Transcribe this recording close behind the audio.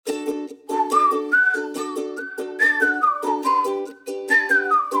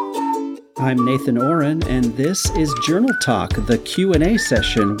I'm Nathan Oren, and this is Journal Talk, the Q&A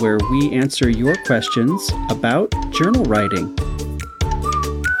session where we answer your questions about journal writing.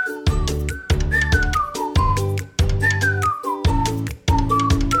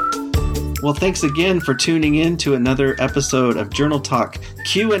 Well, thanks again for tuning in to another episode of Journal Talk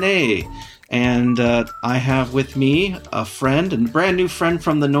Q&A. And I have with me a friend and brand new friend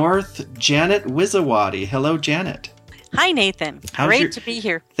from the north, Janet Wiszowaty. Hello, Janet. Hi, Nathan. Great to be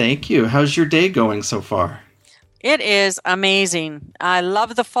here. Thank you. How's your day going so far? It is amazing. I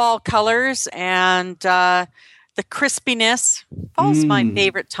love the fall colors and the crispiness. Fall's my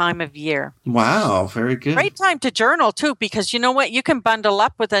favorite time of year. Wow, very good. Great time to journal, too, because you know what? You can bundle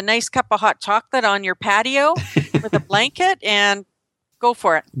up with a nice cup of hot chocolate on your patio with a blanket and go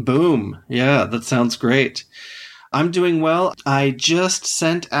for it. Boom. Yeah, that sounds great. I'm doing well. I just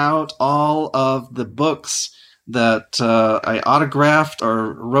sent out all of the books that I autographed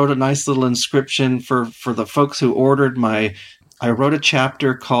or wrote a nice little inscription for the folks who ordered I wrote a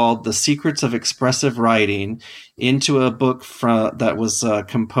chapter called The Secrets of Expressive Writing into a book that was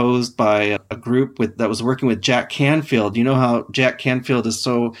composed by a group that was working with Jack Canfield. You know how Jack Canfield is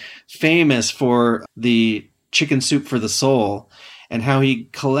so famous for the Chicken Soup for the Soul, and how he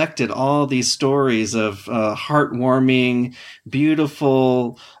collected all these stories of heartwarming,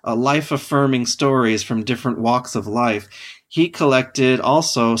 beautiful, life-affirming stories from different walks of life. He collected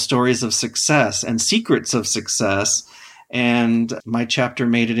also stories of success and secrets of success. And my chapter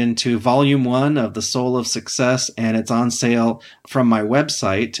made it into Volume 1 of The Soul of Success, and it's on sale from my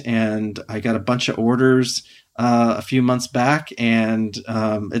website. And I got a bunch of orders a few months back, and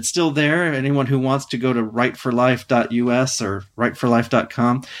it's still there. Anyone who wants to go to writeforlife.us or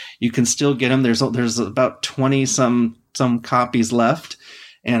writeforlife.com, you can still get them. There's about 20 some copies left,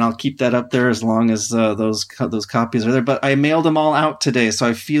 and I'll keep that up there as long as those copies are there. But I mailed them all out today, so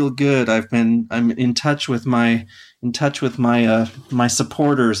I feel good. I'm in touch with my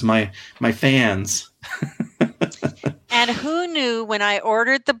supporters, my fans. And who knew when I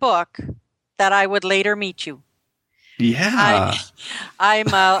ordered the book that I would later meet you? Yeah. I'm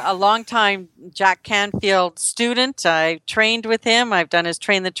a longtime Jack Canfield student. I trained with him. I've done his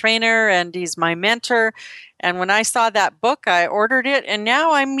Train the Trainer, and he's my mentor. And when I saw that book, I ordered it, and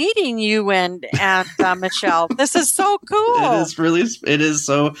now I'm meeting you and Michelle. This is so cool. It is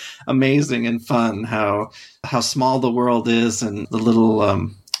so amazing and fun how small the world is, and the little,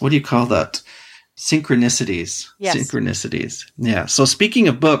 what do you call that? Synchronicities. Yes. Synchronicities. Yeah. So speaking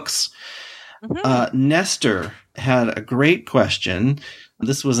of books, Nestor had a great question.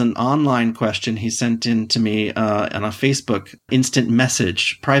 This was an online question he sent in to me on a Facebook instant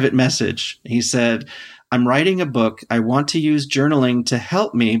message, private message. He said, I'm writing a book. I want to use journaling to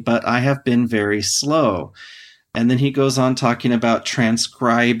help me, but I have been very slow. And then he goes on talking about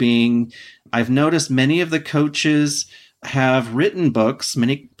transcribing. I've noticed many of the coaches have written books.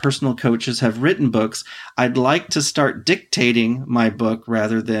 Many personal coaches have written books. I'd like to start dictating my book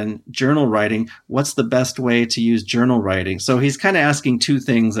rather than journal writing. What's the best way to use journal writing? So he's kind of asking two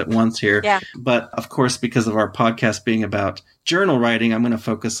things at once here. Yeah. But of course, because of our podcast being about journal writing, I'm going to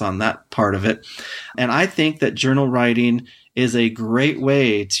focus on that part of it. And I think that journal writing is a great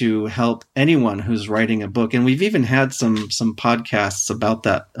way to help anyone who's writing a book. And we've even had some podcasts about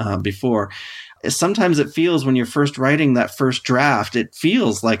that before. Sometimes it feels, when you're first writing that first draft, it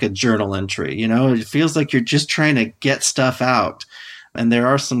feels like a journal entry. You know, it feels like you're just trying to get stuff out. And there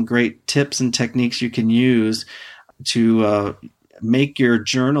are some great tips and techniques you can use to make your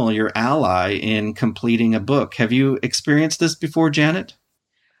journal your ally in completing a book. Have you experienced this before, Janet?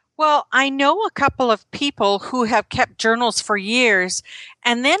 Well, I know a couple of people who have kept journals for years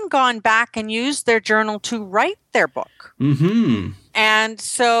and then gone back and used their journal to write their book. Mm-hmm. And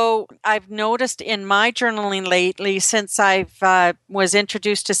so I've noticed in my journaling lately, since I've was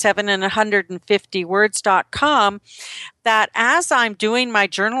introduced to 750words.com, that as I'm doing my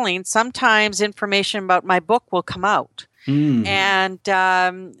journaling, sometimes information about my book will come out. Mm. And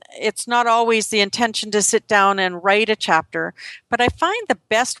it's not always the intention to sit down and write a chapter, but I find the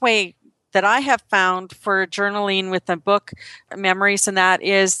best way that I have found for journaling with a book, memories and that,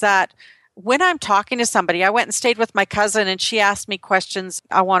 is that when I'm talking to somebody, I went and stayed with my cousin and she asked me questions.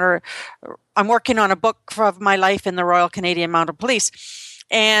 I'm working on a book of my life in the Royal Canadian Mounted Police.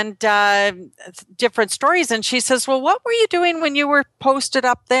 And different stories. And she says, well, what were you doing when you were posted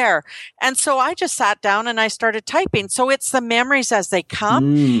up there? And so I just sat down and I started typing. So it's the memories as they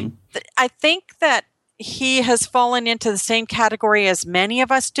come. Mm. I think that he has fallen into the same category as many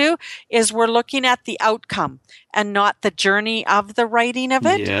of us do, is we're looking at the outcome and not the journey of the writing of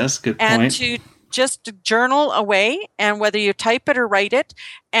it. Yes, good point. And to just journal away, and whether you type it or write it.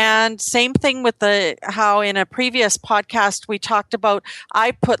 And same thing with how in a previous podcast we talked about,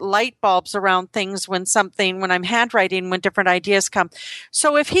 I put light bulbs around things when I'm handwriting, when different ideas come.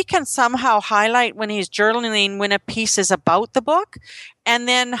 So if he can somehow highlight when he's journaling when a piece is about the book, and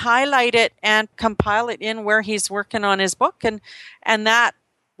then highlight it and compile it in where he's working on his book, and that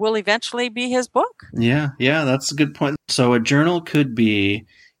will eventually be his book. Yeah, that's a good point. So a journal could be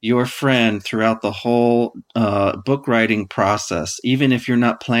your friend throughout the whole book writing process, even if you're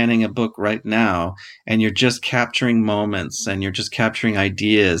not planning a book right now and you're just capturing moments and you're just capturing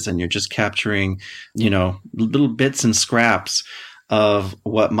ideas and you're just capturing, little bits and scraps of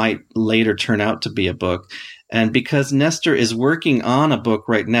what might later turn out to be a book. And because Nestor is working on a book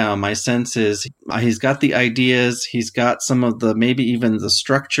right now, my sense is he's got the ideas, he's got some of the, maybe even the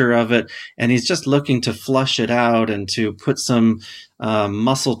structure of it, and he's just looking to flush it out and to put some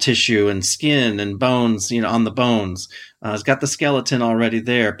muscle tissue and skin and bones, on the bones. He's got the skeleton already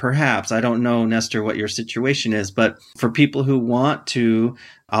there. Perhaps, I don't know, Nestor, what your situation is, but for people who want to,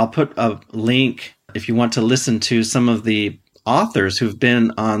 I'll put a link if you want to listen to some of the authors who've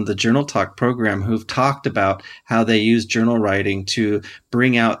been on the JournalTalk program who've talked about how they use journal writing to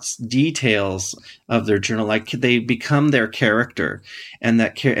bring out details of their journal, like they become their character, and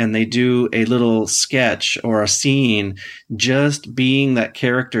they do a little sketch or a scene, just being that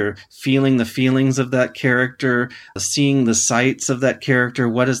character, feeling the feelings of that character, seeing the sights of that character.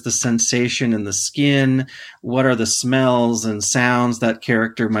 What is the sensation in the skin? What are the smells and sounds that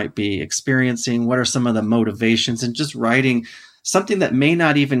character might be experiencing? What are some of the motivations? And just writing something that may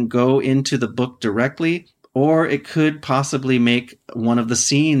not even go into the book directly, or it could possibly make one of the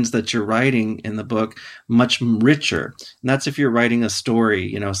scenes that you're writing in the book much richer. And that's if you're writing a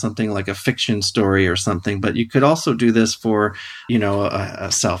story, something like a fiction story or something. But you could also do this for, a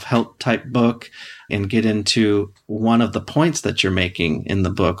self-help type book and get into one of the points that you're making in the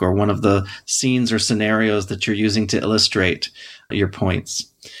book, or one of the scenes or scenarios that you're using to illustrate your points.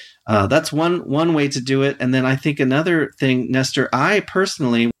 That's one way to do it. And then I think another thing, Nestor, I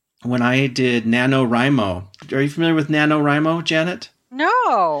personally, when I did NaNoWriMo, are you familiar with NaNoWriMo, Janet?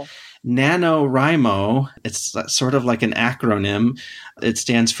 No. NaNoWriMo, it's sort of like an acronym. It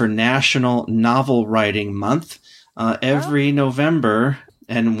stands for National Novel Writing Month. Every November,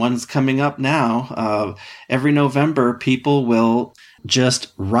 and one's coming up now, every November, people will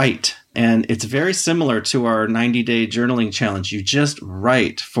just write. And it's very similar to our 90-day journaling challenge. You just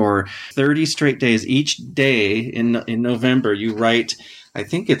write for 30 straight days. Each day in November, you write, I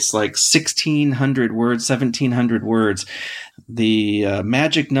think it's like 1,600 words, 1,700 words. The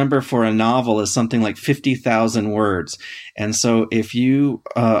magic number for a novel is something like 50,000 words. And so if you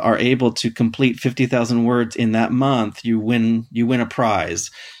are able to complete 50,000 words in that month, you win a prize.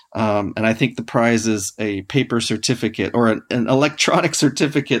 And I think the prize is a paper certificate or an electronic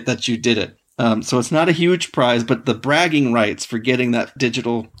certificate that you did it. So it's not a huge prize, but the bragging rights for getting that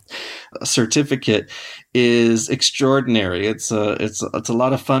digital certificate is extraordinary. It's a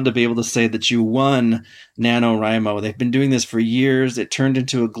lot of fun to be able to say that you won NaNoWriMo. They've been doing this for years. It turned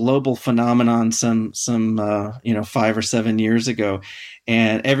into a global phenomenon some 5 or 7 years ago.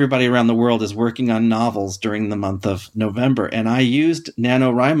 And everybody around the world is working on novels during the month of November. And I used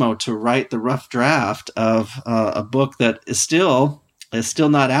NaNoWriMo to write the rough draft of a book that is still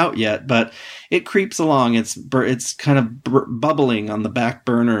not out yet, but it creeps along. It's kind of bubbling on the back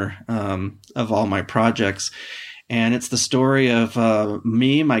burner of all my projects. And it's the story of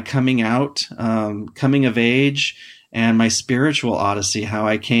me, my coming out, coming of age, and my spiritual odyssey, how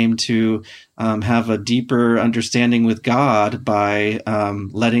I came to have a deeper understanding with God by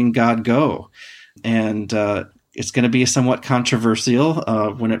letting God go. And it's going to be somewhat controversial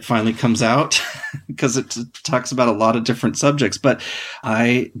when it finally comes out because it talks about a lot of different subjects. But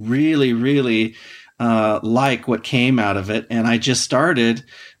I really, really like what came out of it. And I just started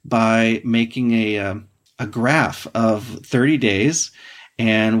by making a graph of 30 days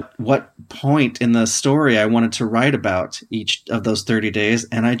and what point in the story I wanted to write about each of those 30 days.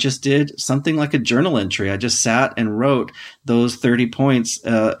 And I just did something like a journal entry. I just sat and wrote those 30 points.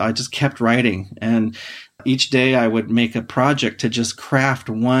 I just kept writing. And each day I would make a project to just craft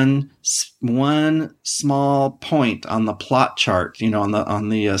one small point on the plot chart, on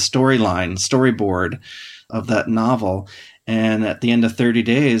the storyboard of that novel. And at the end of 30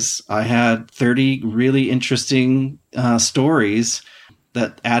 days, I had 30 really interesting stories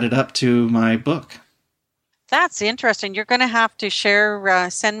that added up to my book. That's interesting. You're going to have to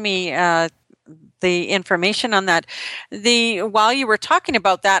send me the information on that. While you were talking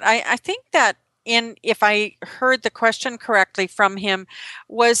about that, I think that if I heard the question correctly from him,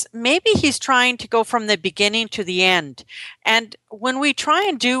 was maybe he's trying to go from the beginning to the end. And when we try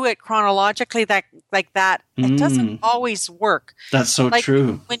and do it chronologically like that, it doesn't always work. That's so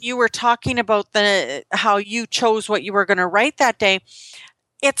true. When you were talking about how you chose what you were going to write that day,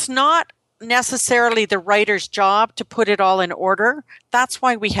 it's not necessarily the writer's job to put it all in order. That's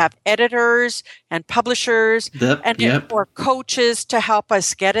why we have editors and publishers or coaches to help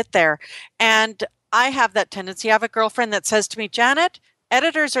us get it there. And I have that tendency. I have a girlfriend that says to me, Janet,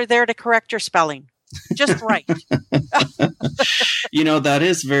 editors are there to correct your spelling. Just write. That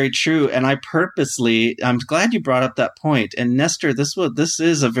is very true. And I'm glad you brought up that point. And Nestor, this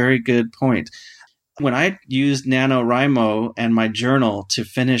is a very good point. When I used NaNoWriMo and my journal to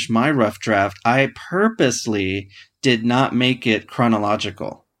finish my rough draft, I purposely did not make it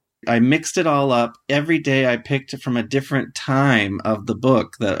chronological. I mixed it all up. Every day I picked from a different time of the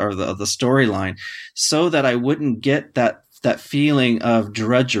book the storyline so that I wouldn't get that feeling of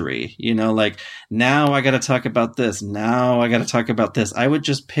drudgery, like now I got to talk about this. Now I got to talk about this. I would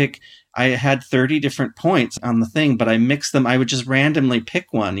just I had 30 different points on the thing, but I mixed them. I would just randomly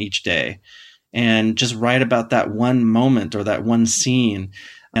pick one each day and just write about that one moment or that one scene.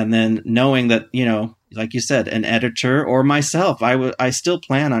 And then knowing that, like you said, an editor or myself, I still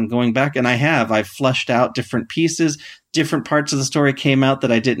plan on going back, and I've flushed out different pieces. Different parts of the story came out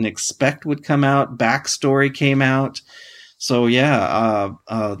that I didn't expect would come out. Backstory came out. So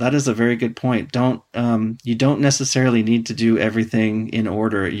that is a very good point. You don't necessarily need to do everything in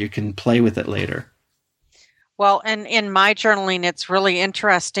order. You can play with it later. Well, and in my journaling, it's really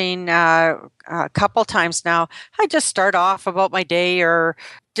interesting. A couple times now, I just start off about my day or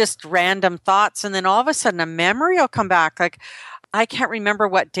just random thoughts, and then all of a sudden a memory will come back. Like, I can't remember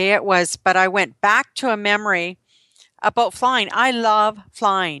what day it was, but I went back to a memory about flying. I love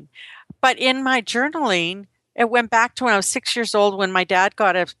flying. But in my journaling, it went back to when I was 6 years old when my dad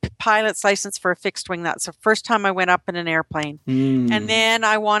got a pilot's license for a fixed wing. That's the first time I went up in an airplane. And then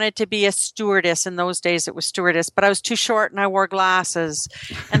I wanted to be a stewardess. In those days, it was stewardess, but I was too short and I wore glasses.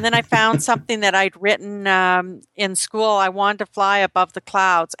 And then I found something that I'd written in school. I wanted to fly above the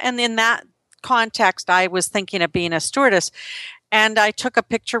clouds. And in that context, I was thinking of being a stewardess. And I took a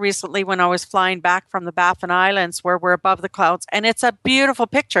picture recently when I was flying back from the Baffin Islands where we're above the clouds. And it's a beautiful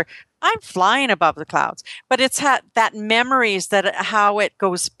picture. I'm flying above the clouds, but it's that memories that how it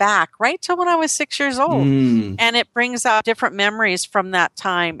goes back right to when I was 6 years old, and it brings out different memories from that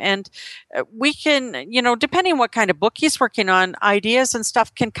time. And we can, depending on what kind of book he's working on, ideas and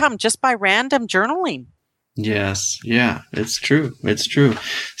stuff can come just by random journaling. Yes. Yeah, it's true. It's true.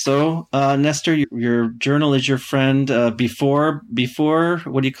 So, Nestor, your journal is your friend, before,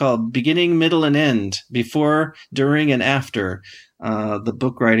 what do you call it? Beginning, middle, and end, before, during, and after, the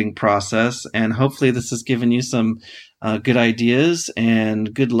book writing process. And hopefully this has given you some, good ideas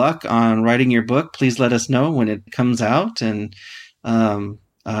and good luck on writing your book. Please let us know when it comes out. And,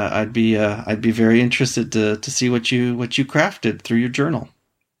 I'd be very interested to see what you crafted through your journal.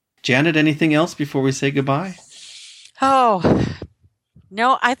 Janet, anything else before we say goodbye? Oh,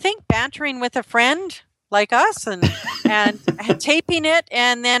 no, I think bantering with a friend like us and taping it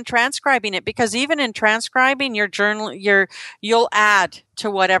and then transcribing it, because even in transcribing your journal, you'll add to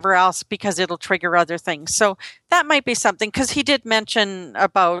whatever else because it'll trigger other things. So that might be something, because he did mention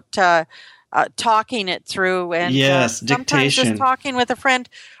about talking it through, and yes, sometimes dictation. just talking with a friend,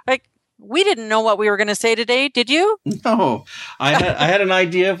 like, we didn't know what we were going to say today. Did you? No, I had an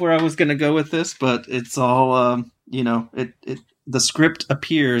idea of where I was going to go with this, but it's all, the script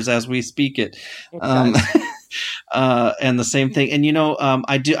appears as we speak it. And the same thing. And,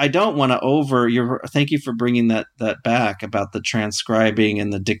 I don't want to thank you for bringing that back about the transcribing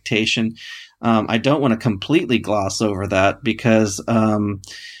and the dictation. I don't want to completely gloss over that, because,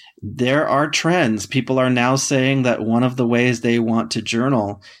 there are trends. People are now saying that one of the ways they want to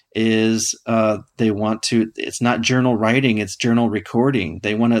journal is it's not journal writing, it's journal recording.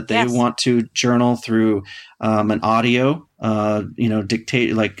 They want to journal through an audio,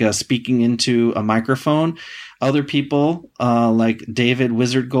 dictate, like speaking into a microphone. Other people, like David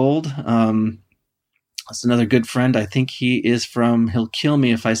Wizard Gold, that's another good friend. I think he'll kill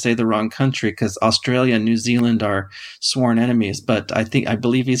me if I say the wrong country, because Australia and New Zealand are sworn enemies, but I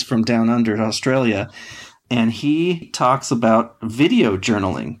believe he's from down under Australia. And he talks about video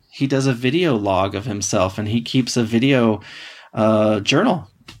journaling. He does a video log of himself, and he keeps a video journal.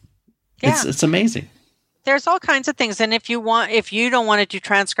 Yeah. It's amazing. There's all kinds of things. And if you don't want to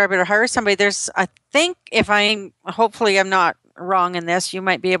transcribe it or hire somebody, hopefully I'm not wrong in this, you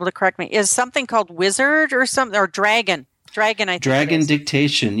might be able to correct me, is something called Wizard or something, or Dragon. Dragon, I think Dragon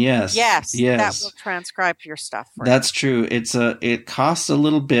Dictation, yes. Yes. That will transcribe your stuff. That's true. It costs a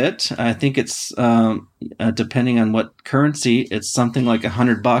little bit. I think it's, depending on what currency, it's something like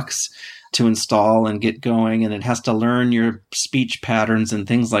 $100 to install and get going, and it has to learn your speech patterns and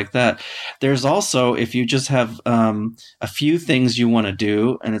things like that. There's also, if you just have a few things you want to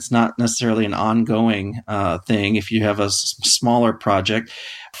do, and it's not necessarily an ongoing thing, if you have a smaller project,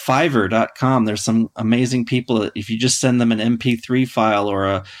 Fiverr.com, there's some amazing people. If you just send them an MP3 file or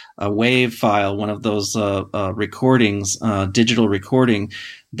a WAV file, one of those recordings, digital recording,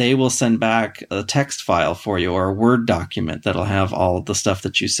 they will send back a text file for you or a Word document that'll have all of the stuff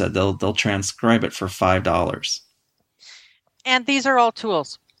that you said. They'll transcribe it for $5. And these are all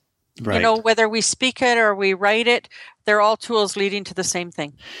tools. Right. Whether we speak it or we write it, they're all tools leading to the same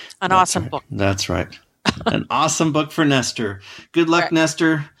thing. Awesome book. That's right. An awesome book for Nestor. Good luck, right.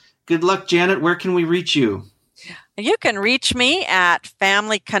 Nestor. Good luck, Janet. Where can we reach you? You can reach me at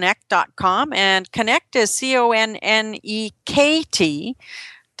familyconnect.com, and connect is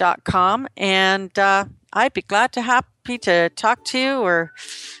CONNEKT.com. And I'd be happy to talk to you, or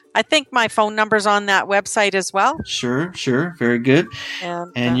I think my phone number's on that website as well. Sure. Very good.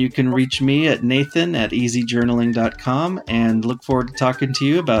 And you can reach me at nathan@easyjournaling.com, and look forward to talking to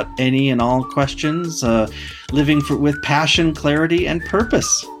you about any and all questions, living with passion, clarity, and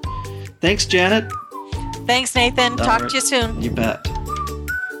purpose. Thanks, Janet. Thanks, Nathan. Talk to you soon. You bet.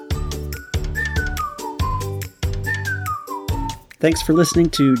 Thanks for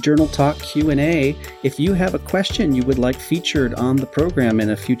listening to Journal Talk Q&A. If you have a question you would like featured on the program in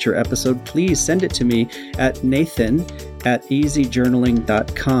a future episode, please send it to me at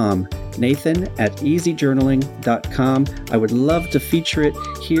nathan@easyjournaling.com. nathan@easyjournaling.com. I would love to feature it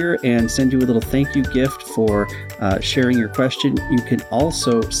here and send you a little thank you gift for sharing your question. You can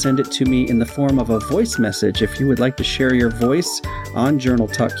also send it to me in the form of a voice message. If you would like to share your voice on Journal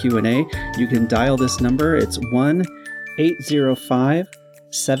Talk Q&A, you can dial this number. It's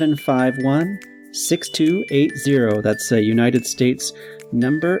 1-805-751-6280. That's a United States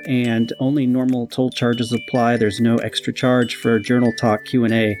number, and only normal toll charges apply. There's no extra charge for Journal Talk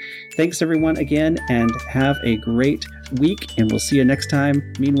Q&A. Thanks, everyone, again, and have a great week, and we'll see you next time.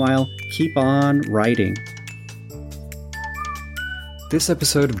 Meanwhile, keep on writing. This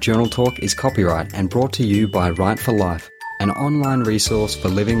episode of Journal Talk is copyright and brought to you by Write for Life, an online resource for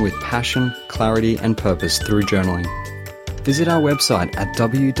living with passion, clarity, and purpose through journaling. Visit our website at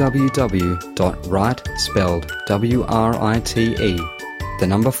www.write, spelled WRITE, the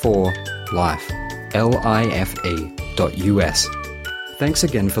number 4, life, LIFE.us. Thanks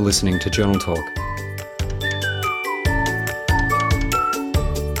again for listening to Journal Talk.